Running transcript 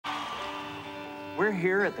We're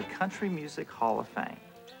here at the Country Music Hall of Fame.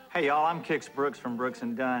 Hey, y'all, I'm Kix Brooks from Brooks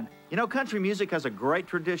 & Dunn. You know, country music has a great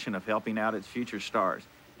tradition of helping out its future stars.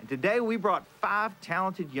 And today we brought 5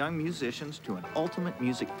 talented young musicians to an ultimate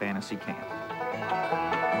music fantasy camp.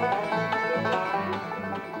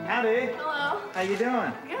 Howdy. Hello. How you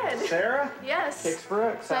doing? Good. Sarah? Yes. Kix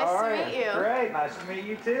Brooks. Nice How are to meet you. Great. Nice to meet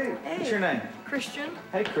you, too. Hey. What's your name? Christian.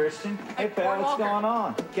 Hey, Christian. Hey, pal, Cory what's going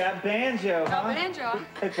on? Got Banjo, huh? Got Banjo.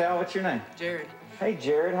 Hey, pal, what's your name? Jarrod. Hey,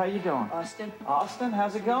 Jarrod, how you doing? Austin. Austin,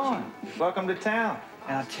 how's it going? Welcome to town.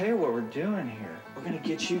 And I'll tell you what we're doing here. We're going to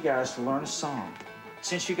get you guys to learn a song.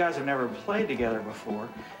 Since you guys have never played together before,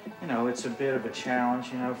 you know, it's a bit of a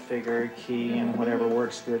challenge, you know, figure, key, and whatever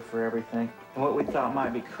works good for everything. And what we thought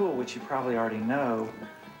might be cool, which you probably already know,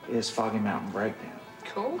 is Foggy Mountain Breakdown.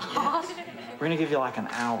 Cool. We're going to give you like an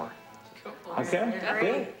hour. Cool. Okay?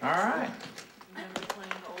 Good. All right.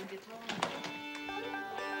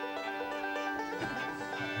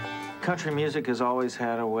 Country music has always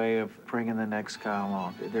had a way of bringing the next guy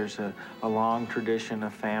along. There's a long tradition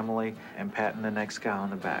of family and patting the next guy on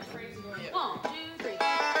the back. 1, 2, 3.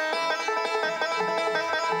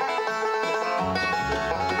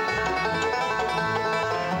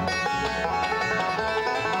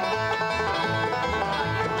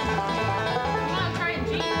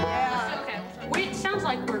 It sounds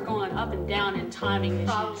like we're going up and down in timing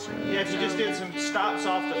issues. Yeah, if you just did some stops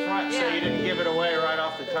off the front so you didn't give it away right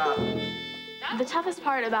off the top. The toughest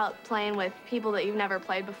part about playing with people that you've never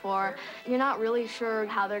played before, you're not really sure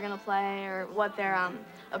how they're gonna play or what their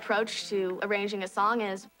approach to arranging a song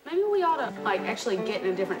is. Maybe we ought to like actually get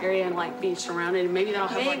in a different area and like be surrounded, and maybe that'll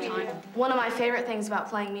help our time. One of my favorite things about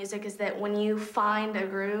playing music is that when you find a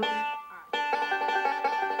groove,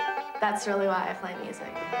 that's really why I play music.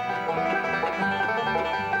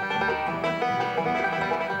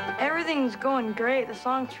 Everything's going great. The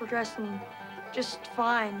song's progressing just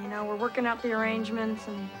fine, you know. We're working out the arrangements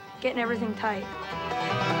and getting everything tight.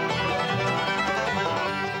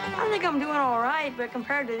 I think I'm doing all right, but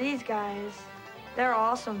compared to these guys, they're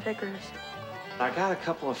awesome pickers. I got a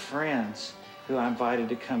couple of friends who I invited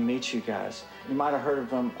to come meet you guys. You might have heard of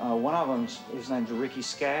them. One of them, his name's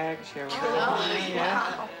Skaggs. You ever heard of him?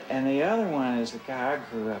 Yeah. And the other one is a guy I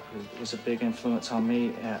grew up who was a big influence on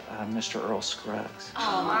me, Mr. Earl Scruggs.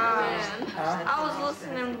 Oh, man. Huh? I was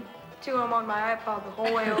listening to him on my iPod the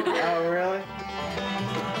whole way over. Oh, really?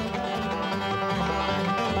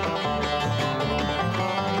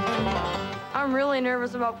 I'm really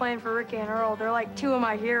nervous about playing for Ricky and Earl. They're like 2 of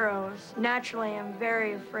my heroes. Naturally, I'm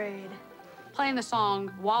very afraid. Playing the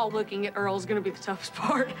song while looking at Earl is going to be the toughest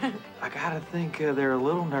part. I gotta think they're a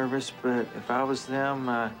little nervous, but if I was them,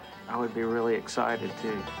 I would be really excited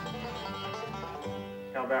too.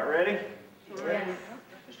 Y'all about ready? Yeah.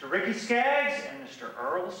 Mr. Ricky Skaggs and Mr.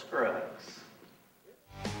 Earl Scruggs.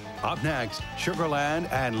 Up next,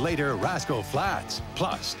 Sugarland and later Rascal Flatts.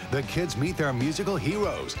 Plus, the kids meet their musical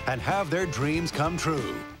heroes and have their dreams come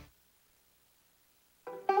true.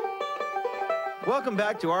 Welcome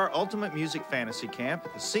back to our Ultimate Music Fantasy Camp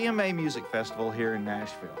at the CMA Music Festival here in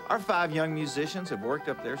Nashville. Our 5 young musicians have worked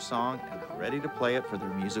up their song and are ready to play it for their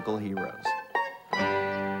musical heroes.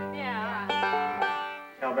 Yeah.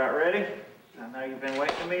 Y'all about ready? I know you've been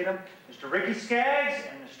waiting to meet them. Mr. Ricky Skaggs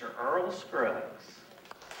and Mr. Earl Scruggs.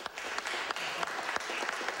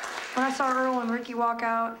 When I saw Earl and Ricky walk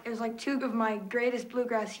out, it was like 2 of my greatest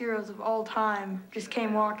bluegrass heroes of all time just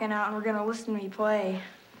came walking out and were gonna listen to me play.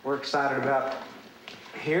 We're excited about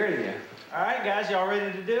hearing you. All right, guys, y'all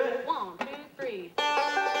ready to do it? 1, 2, 3.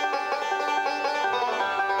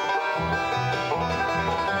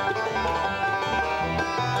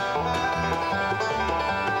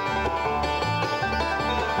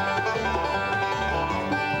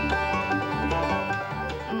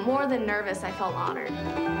 More than nervous, I felt honored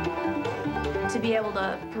to be able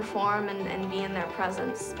to perform and be in their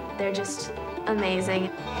presence. They're just amazing.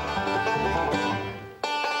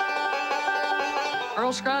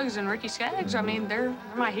 Earl Scruggs and Ricky Skaggs, I mean, they're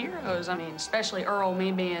my heroes. I mean, especially Earl,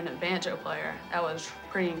 me being a banjo player. That was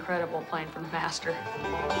pretty incredible playing for the master.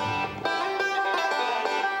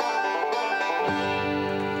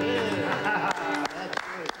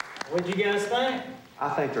 What'd you guys think? I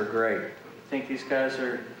think they're great. Think these guys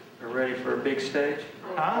are ready for a big stage?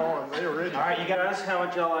 Huh? Oh, they're ready. All right, you guys, how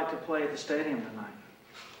would y'all like to play at the stadium tonight?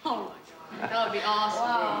 Oh, that would be awesome.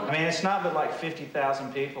 Wow. I mean, it's not but like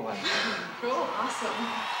 50,000 people out there. Cool. Awesome.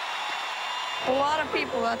 A lot of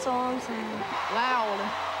people, that's all I'm saying. Loud.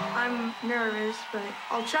 I'm nervous, but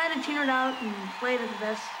I'll try to tune it out and play it the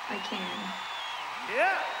best I can.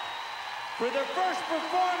 Yeah. For their first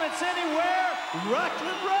performance anywhere,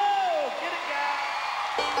 Rockland Road. Get it, guys.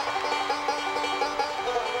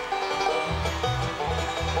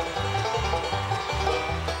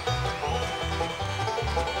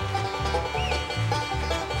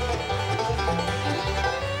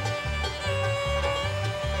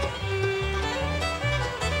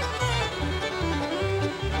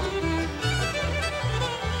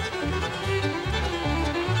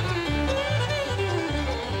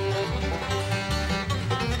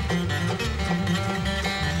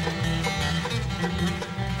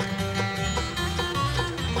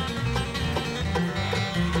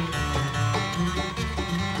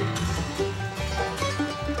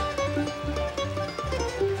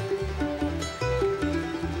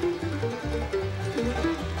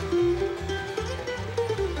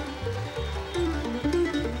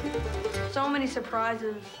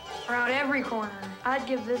 surprises around every corner. I'd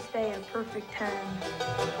give this day a perfect 10.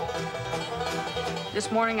 This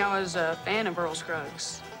morning I was a fan of Earl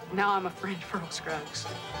Scruggs. Now I'm a friend of Earl Scruggs.